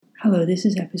Hello, this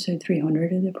is episode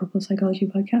 300 of the Purple Psychology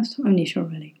Podcast. I'm Nisha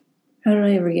Reddy. How did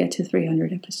I ever get to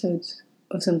 300 episodes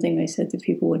of something I said that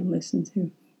people wouldn't listen to?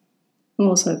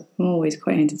 I'm always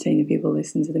quite entertained if people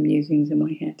listen to the musings in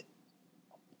my head.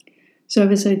 So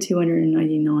episode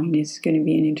 299 is going to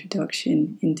be an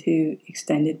introduction into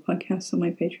extended podcasts on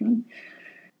my Patreon.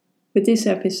 But this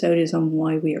episode is on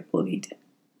why we are bullied.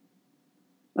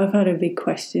 I've had a big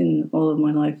question all of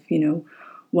my life,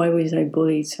 why was I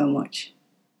bullied so much?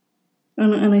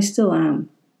 And I still am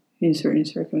in certain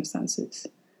circumstances.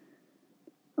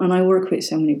 And I work with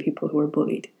so many people who are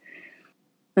bullied.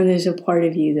 And there's a part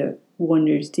of you that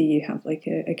wonders, do you have like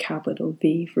a capital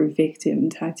V for victim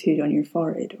tattooed on your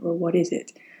forehead? Or what is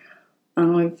it?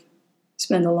 And I've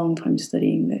spent a long time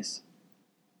studying this.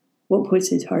 What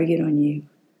puts a target on you?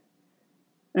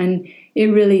 And it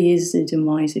really is the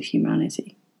demise of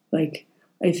humanity.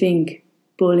 I think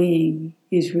bullying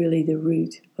is really the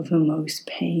root of the most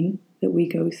pain that we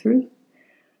go through.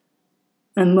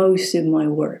 And most of my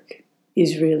work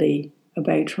is really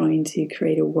about trying to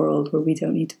create a world where we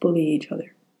don't need to bully each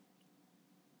other.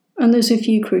 And there's a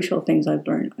few crucial things I've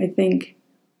learned. I think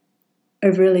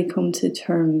I've really come to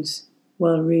terms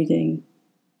while reading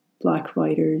Black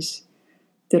writers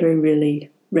that I really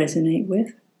resonate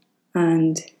with.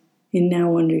 And in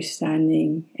now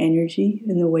understanding energy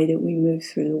and the way that we move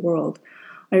through the world,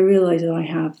 I realize that I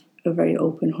have a very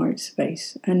open heart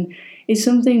space. And it's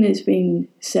something that's been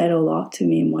said a lot to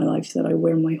me in my life, that I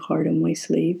wear my heart on my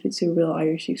sleeve. It's a real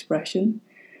Irish expression.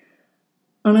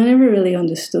 And I never really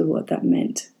understood what that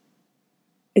meant.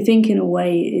 I think in a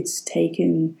way it's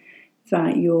taken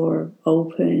that you're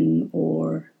open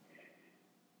or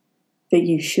that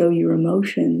you show your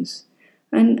emotions.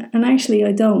 And actually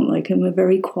I don't. I'm a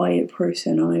very quiet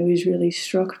person. And I was really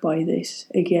struck by this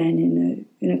again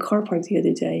in a car park the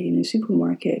other day in a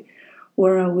supermarket,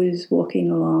 where I was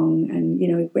walking along and,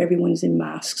 everyone's in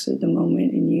masks at the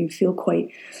moment and you feel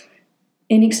quite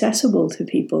inaccessible to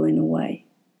people in a way.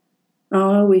 And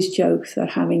I always joke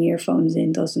that having earphones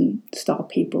in doesn't stop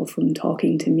people from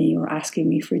talking to me or asking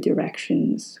me for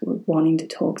directions or wanting to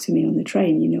talk to me on the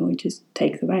train. I just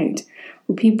take them out.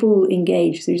 When people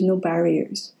engage, there's no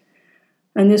barriers.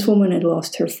 And this woman had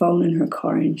lost her phone in her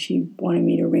car and she wanted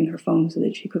me to ring her phone so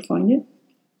that she could find it.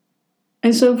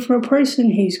 And so for a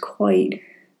person who's quite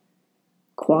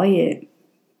quiet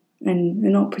and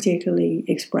not particularly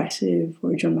expressive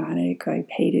or dramatic, I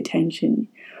paid attention.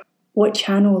 What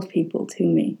channels people to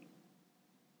me?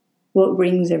 What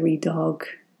brings every dog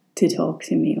to talk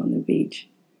to me on the beach?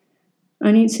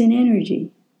 And it's an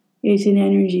energy. It's an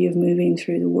energy of moving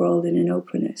through the world in an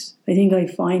openness. I think I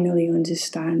finally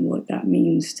understand what that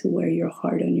means to wear your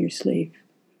heart on your sleeve.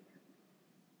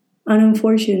 And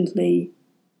unfortunately,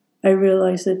 I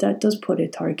realized that does put a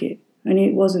target. And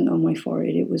it wasn't on my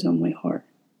forehead, it was on my heart.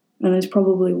 And that's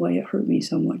probably why it hurt me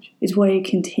so much. It's why it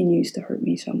continues to hurt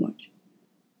me so much.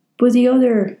 But the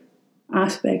other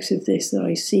aspects of this that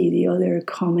I see, the other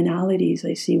commonalities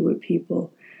I see with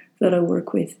people that I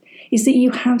work with, is that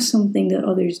you have something that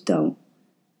others don't.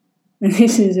 And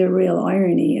this is a real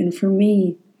irony. And for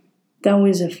me, that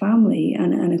was a family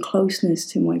and a closeness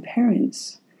to my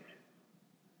parents.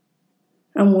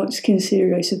 And what's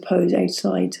considered, I suppose,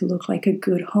 outside to look like a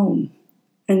good home.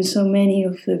 And so many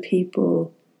of the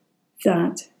people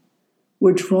that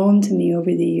were drawn to me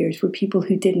over the years were people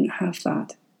who didn't have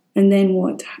that. And then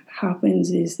what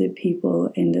happens is that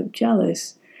people end up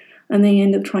jealous and they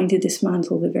end up trying to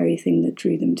dismantle the very thing that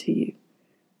drew them to you.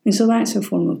 And so that's a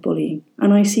form of bullying.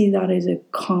 And I see that as a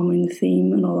common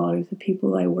theme in a lot of the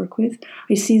people I work with.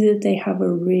 I see that they have a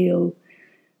real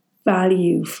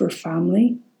value for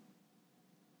family.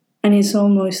 And it's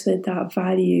almost that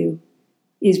value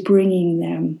is bringing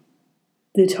them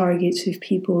the targets of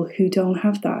people who don't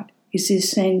have that. It's this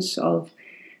sense of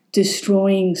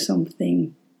destroying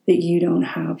something that you don't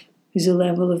have. There's a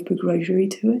level of begrudgery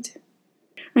to it.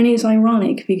 And it's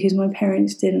ironic because my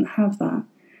parents didn't have that.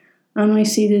 And I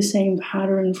see the same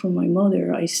pattern from my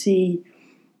mother. I see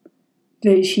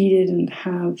that she didn't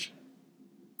have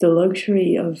the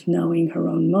luxury of knowing her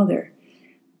own mother.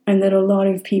 And that a lot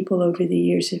of people over the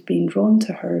years have been drawn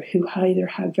to her who either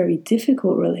have very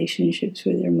difficult relationships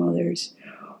with their mothers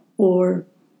or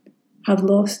have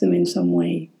lost them in some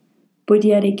way. But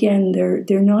yet again,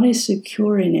 they're not as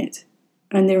secure in it.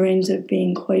 And there ends up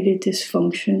being quite a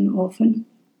dysfunction often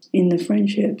in the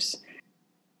friendships.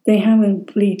 They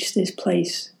haven't reached this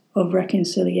place of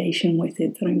reconciliation with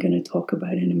it that I'm going to talk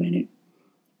about in a minute.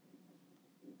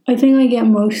 I think I get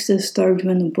most disturbed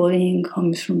when the bullying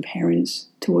comes from parents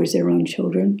towards their own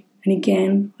children. And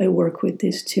again, I work with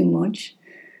this too much.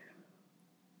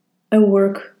 I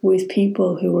work with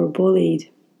people who are bullied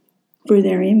for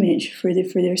their image, for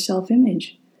their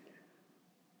self-image.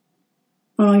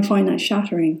 And I find that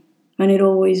shattering. And it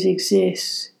always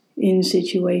exists in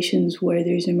situations where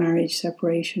there's a marriage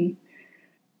separation.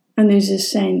 And there's a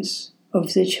sense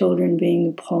of the children being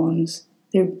the pawns,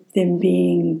 them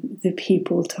being the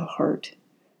people to hurt.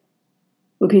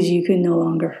 Because you can no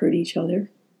longer hurt each other.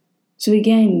 So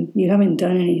again, you haven't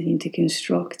done anything to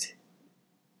construct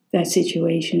that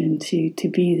situation and to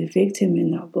be the victim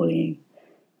in that bullying.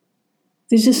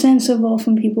 There's a sense of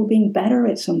often people being better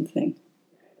at something.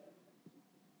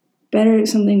 Better at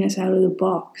something that's out of the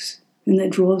box and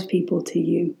that draws people to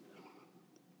you.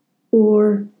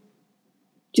 Or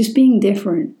just being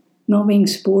different, not being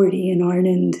sporty. In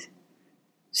Ireland,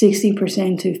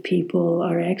 60% of people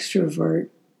are extrovert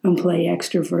and play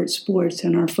extrovert sports,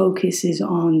 and our focus is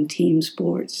on team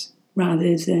sports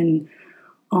rather than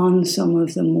on some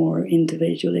of the more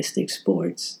individualistic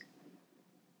sports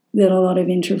that a lot of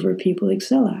introvert people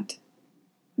excel at.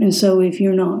 And so if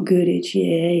you're not good at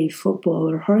GAA, football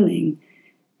or hurling,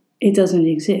 it doesn't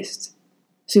exist.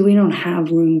 So we don't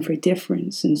have room for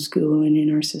difference in school and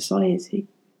in our society.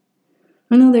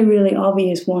 Another really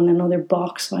obvious one, another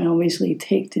box I obviously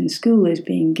ticked in school is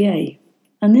being gay.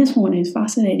 And this one is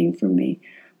fascinating for me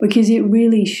because it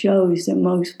really shows that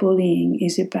most bullying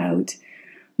is about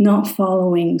not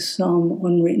following some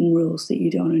unwritten rules that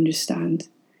you don't understand.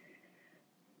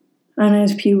 And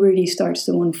as puberty starts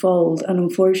to unfold, and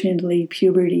unfortunately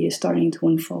puberty is starting to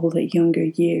unfold at younger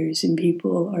years and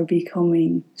people are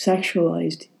becoming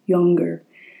sexualized younger.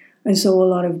 And so a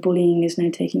lot of bullying is now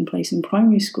taking place in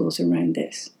primary schools around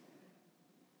this.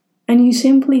 And you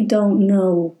simply don't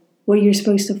know what you're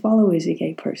supposed to follow as a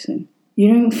gay person.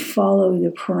 You don't follow the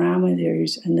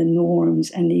parameters and the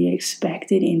norms and the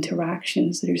expected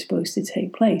interactions that are supposed to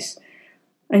take place.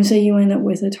 And so you end up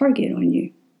with a target on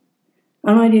you.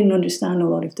 And I didn't understand a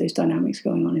lot of those dynamics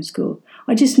going on in school.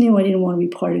 I just knew I didn't want to be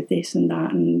part of this and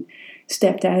that and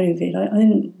stepped out of it. I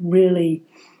didn't really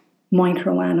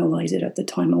microanalyze it at the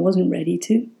time. I wasn't ready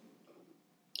to.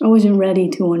 I wasn't ready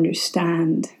to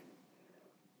understand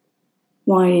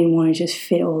why I didn't want to just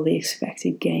fit all the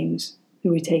expected games that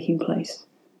were taking place.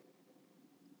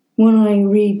 When I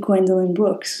read Gwendolyn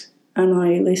Brooks and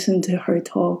I listen to her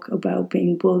talk about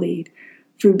being bullied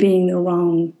for being the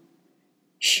wrong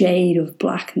shade of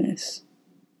blackness,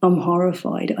 I'm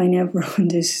horrified. I never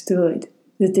understood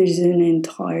that there's an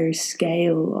entire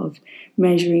scale of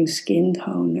measuring skin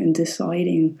tone and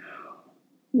deciding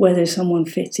whether someone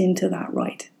fits into that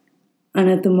right. And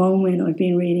at the moment, I've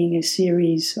been reading a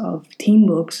series of teen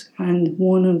books, and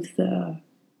one of the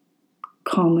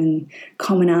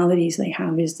commonalities they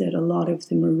have is that a lot of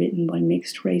them are written by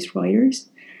mixed race writers.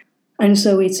 And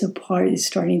so it's a part that's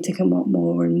starting to come up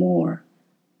more and more.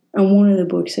 And one of the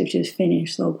books I've just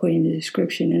finished, I'll put in the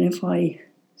description. And if I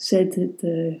said that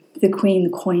the Queen, the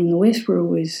Coin, and the Whisperer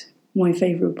was my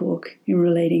favourite book in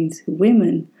relating to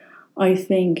women, I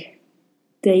think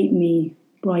Date Me,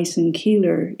 Bryson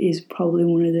Keeler is probably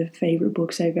one of the favourite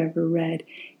books I've ever read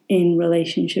in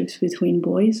relationships between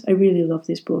boys. I really love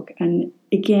this book. And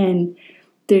again,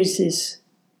 there's this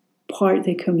part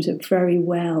that comes up very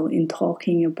well in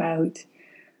talking about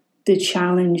the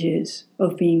challenges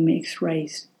of being mixed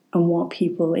race and what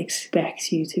people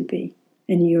expect you to be,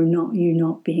 and you're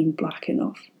not being black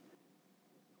enough.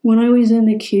 When I was in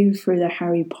the queue for the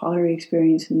Harry Potter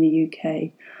experience in the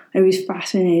UK, I was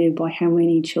fascinated by how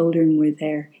many children were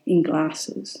there in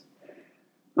glasses.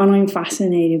 And I'm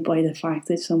fascinated by the fact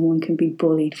that someone can be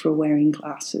bullied for wearing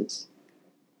glasses.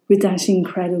 But that's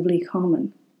incredibly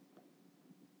common.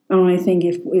 And I think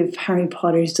if Harry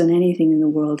Potter's done anything in the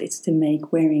world, it's to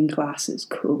make wearing glasses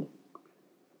cool.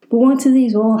 But what do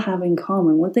these all have in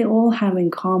common? What they all have in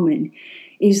common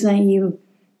is that you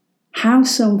have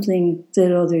something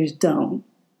that others don't,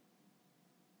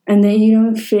 and that you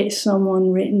don't fit some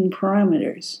unwritten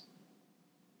parameters.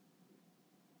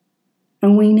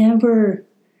 And we never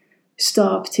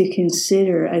stop to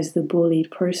consider as the bullied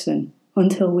person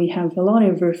until we have a lot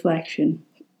of reflection.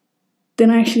 Then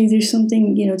actually there's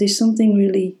something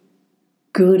really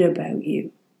good about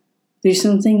you. There's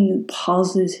something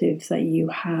positive that you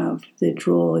have that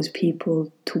draws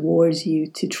people towards you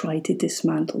to try to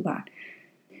dismantle that.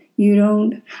 You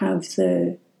don't have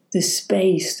the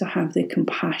space to have the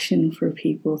compassion for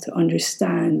people to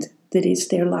understand that it's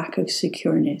their lack of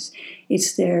secureness.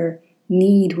 It's their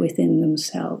need within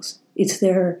themselves. It's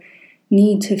their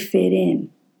need to fit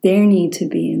in. Their need to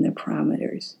be in the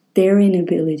parameters. Their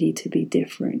inability to be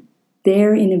different.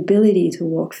 Their inability to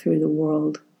walk through the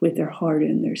world with their heart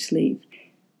in their sleeve.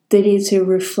 that it's a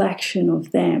reflection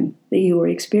of them that you are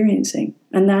experiencing.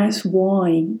 And that's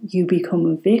why you become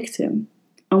a victim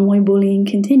and why bullying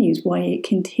continues, why it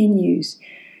continues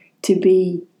to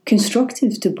be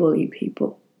constructive to bully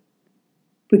people.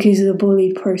 Because the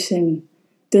bullied person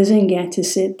doesn't get to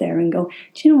sit there and go,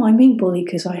 do you know, I'm being bullied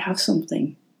because I have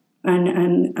something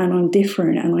and I'm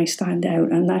different and I stand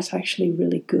out, and that's actually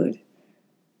really good.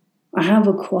 I have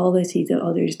a quality that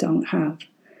others don't have.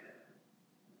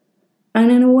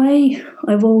 And in a way,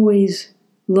 I've always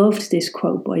loved this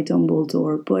quote by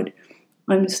Dumbledore, but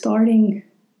I'm starting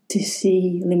to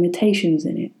see limitations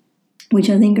in it, which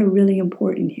I think are really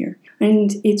important here.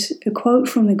 And it's a quote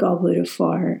from the Goblet of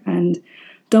Fire, and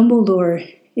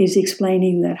Dumbledore is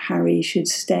explaining that Harry should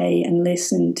stay and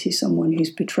listen to someone who's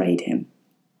betrayed him.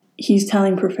 He's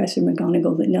telling Professor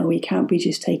McGonagall that no, he can't be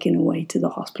just taken away to the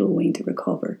hospital wing to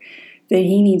recover, that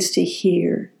he needs to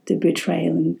hear the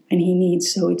betrayal, and he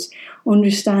needs, so it's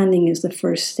understanding is the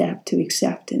first step to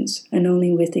acceptance, and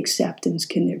only with acceptance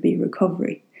can there be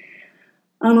recovery.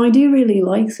 And I do really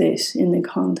like this in the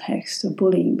context of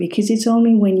bullying, because it's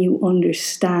only when you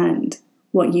understand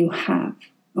what you have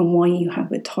and why you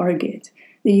have a target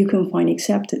that you can find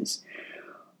acceptance.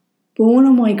 But one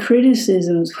of my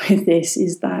criticisms with this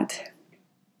is that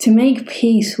to make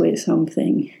peace with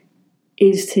something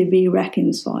is to be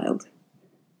reconciled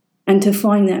and to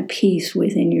find that peace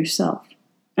within yourself.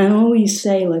 And I always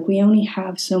say, like, we only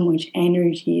have so much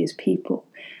energy as people.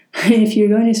 And if you're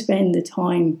going to spend the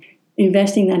time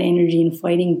investing that energy in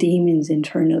fighting demons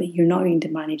internally, you're not going to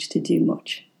manage to do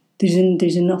much.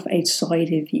 There's enough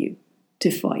outside of you to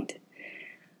fight.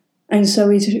 And so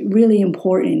it's really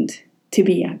important to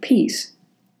be at peace.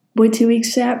 But to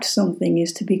accept something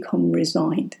is to become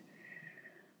resigned.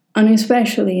 And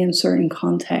especially in certain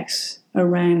contexts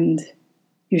around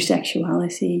your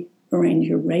sexuality, around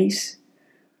your race,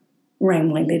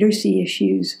 around my literacy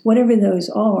issues, whatever those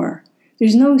are,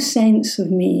 there's no sense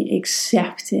of me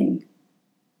accepting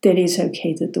that it's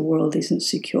okay that the world isn't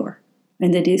secure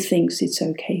and that it thinks it's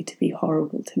okay to be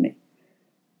horrible to me.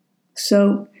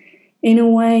 So, in a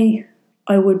way,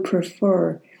 I would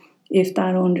prefer if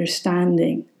that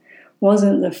understanding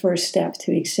wasn't the first step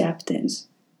to acceptance,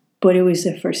 but it was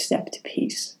the first step to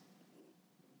peace.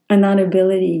 And that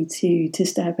ability to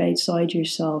step outside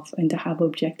yourself and to have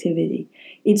objectivity,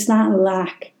 it's that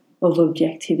lack of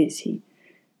objectivity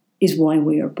is why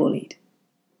we are bullied.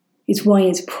 It's why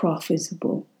it's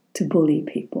profitable to bully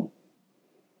people.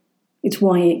 It's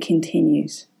why it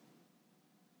continues.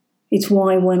 It's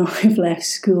why when I've left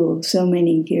school so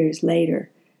many years later,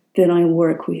 that I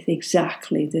work with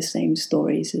exactly the same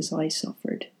stories as I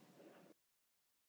suffered.